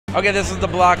Okay, this is the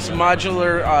Block's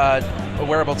modular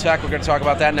wearable tech. We're going to talk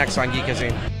about that next on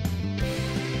Geekazine.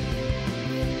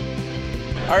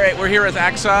 All right, we're here with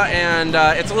AXA, and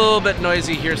it's a little bit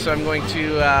noisy here, so I'm going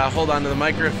to hold on to the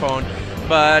microphone.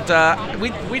 But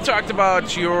we talked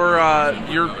about your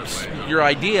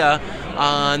idea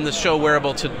on the show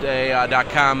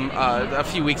wearabletoday.com a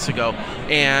few weeks ago,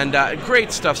 and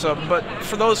great stuff. So, but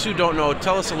for those who don't know,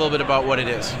 tell us a little bit about what it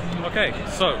is. Okay,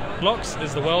 so Blocks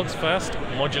is the world's first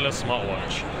modular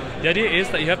smartwatch. The idea is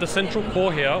that you have the central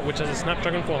core here, which has a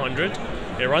Snapdragon 400.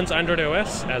 It runs Android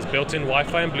OS, has built-in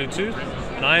Wi-Fi and Bluetooth,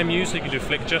 an IMU so you can do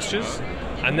flick gestures,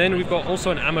 and then we've got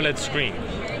also an AMOLED screen.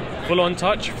 Full-on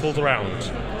touch, full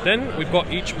round. Then we've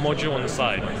got each module on the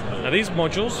side. Now these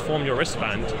modules form your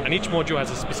wristband, and each module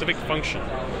has a specific function.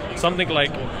 Something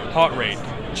like heart rate,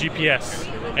 GPS,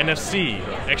 NFC,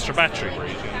 extra battery,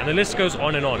 and the list goes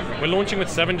on and on. We're launching with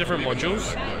 7 different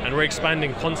modules, and we're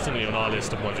expanding constantly on our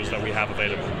list of modules that we have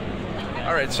available.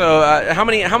 All right, so how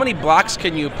many blocks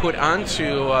can you put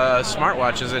onto a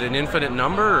smartwatch? Is it an infinite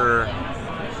number, or?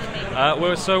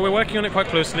 So we're working on it quite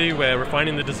closely. We're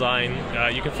refining the design.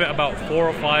 You can fit about 4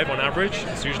 or 5 on average.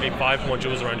 It's usually 5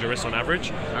 modules around your wrist on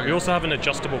average. Okay. We also have an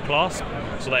adjustable clasp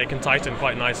so that it can tighten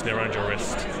quite nicely around your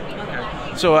wrist.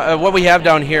 Okay. So what we have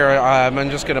down here, I'm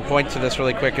just going to point to this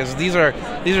really quick, is these are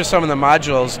some of the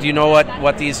modules. Do you know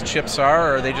what these chips are,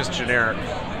 or are they just generic?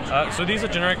 So these are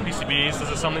generic PCBs. This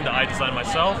is something that I designed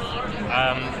myself.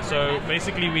 So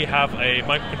basically we have a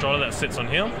microcontroller that sits on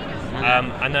here.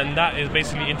 And then that is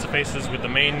basically interfaces with the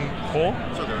main core,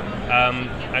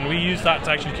 and we use that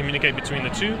to actually communicate between the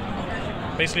two.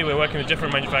 Basically, we're working with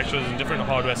different manufacturers and different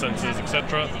hardware sensors,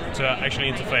 etc., to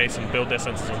actually interface and build their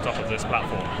sensors on top of this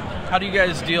platform. How do you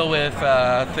guys deal with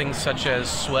things such as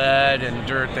sweat and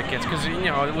dirt that gets, because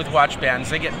with watch bands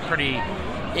they get pretty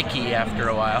icky after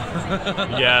a while.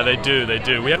 Yeah, they do.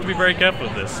 We have to be very careful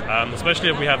of this, especially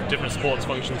if we have different sports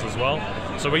functions as well.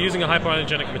 So we're using a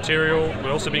hypoallergenic material.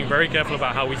 We're also being very careful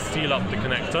about how we seal up the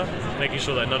connector, making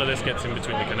sure that none of this gets in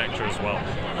between the connector as well.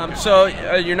 So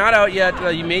you're not out yet.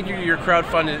 You made your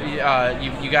crowdfunding.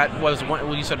 You got,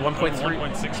 you said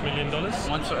 $1.6 million.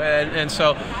 And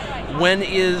so when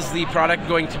is the product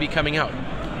going to be coming out?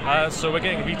 So we're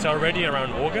getting retail ready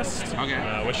around August.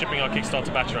 Okay. We're shipping our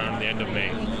Kickstarter batch around the end of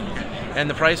May. And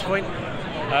the price point?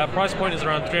 Price point is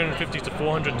around $350 to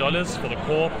 $400 for the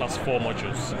core plus 4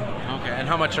 modules. Okay. And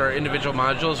how much are individual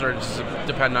modules, or does it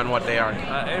depend on what they are?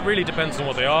 It really depends on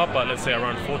what they are, but let's say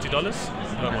around $40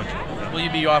 per module. Will you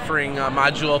be offering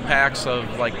module packs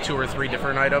of like 2 or 3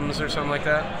 different items or something like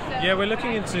that? Yeah, we're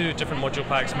looking into different module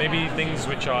packs, maybe things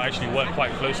which are actually work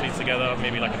quite closely together,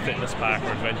 maybe like a fitness pack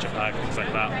or adventure pack, things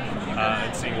like that,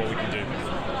 and seeing what we can do.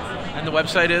 And the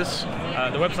website is?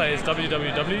 The website is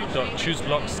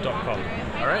www.chooseblocks.com.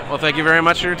 All right. Well, thank you very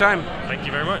much for your time. Thank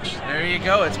you very much. There you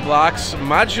go. It's Block's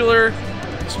modular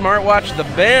smartwatch. The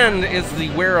band is the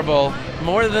wearable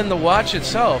more than the watch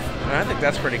itself. And I think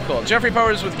that's pretty cool. Jeffrey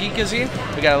Powers with Geekazine.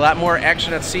 We got a lot more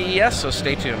action at CES, so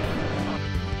stay tuned.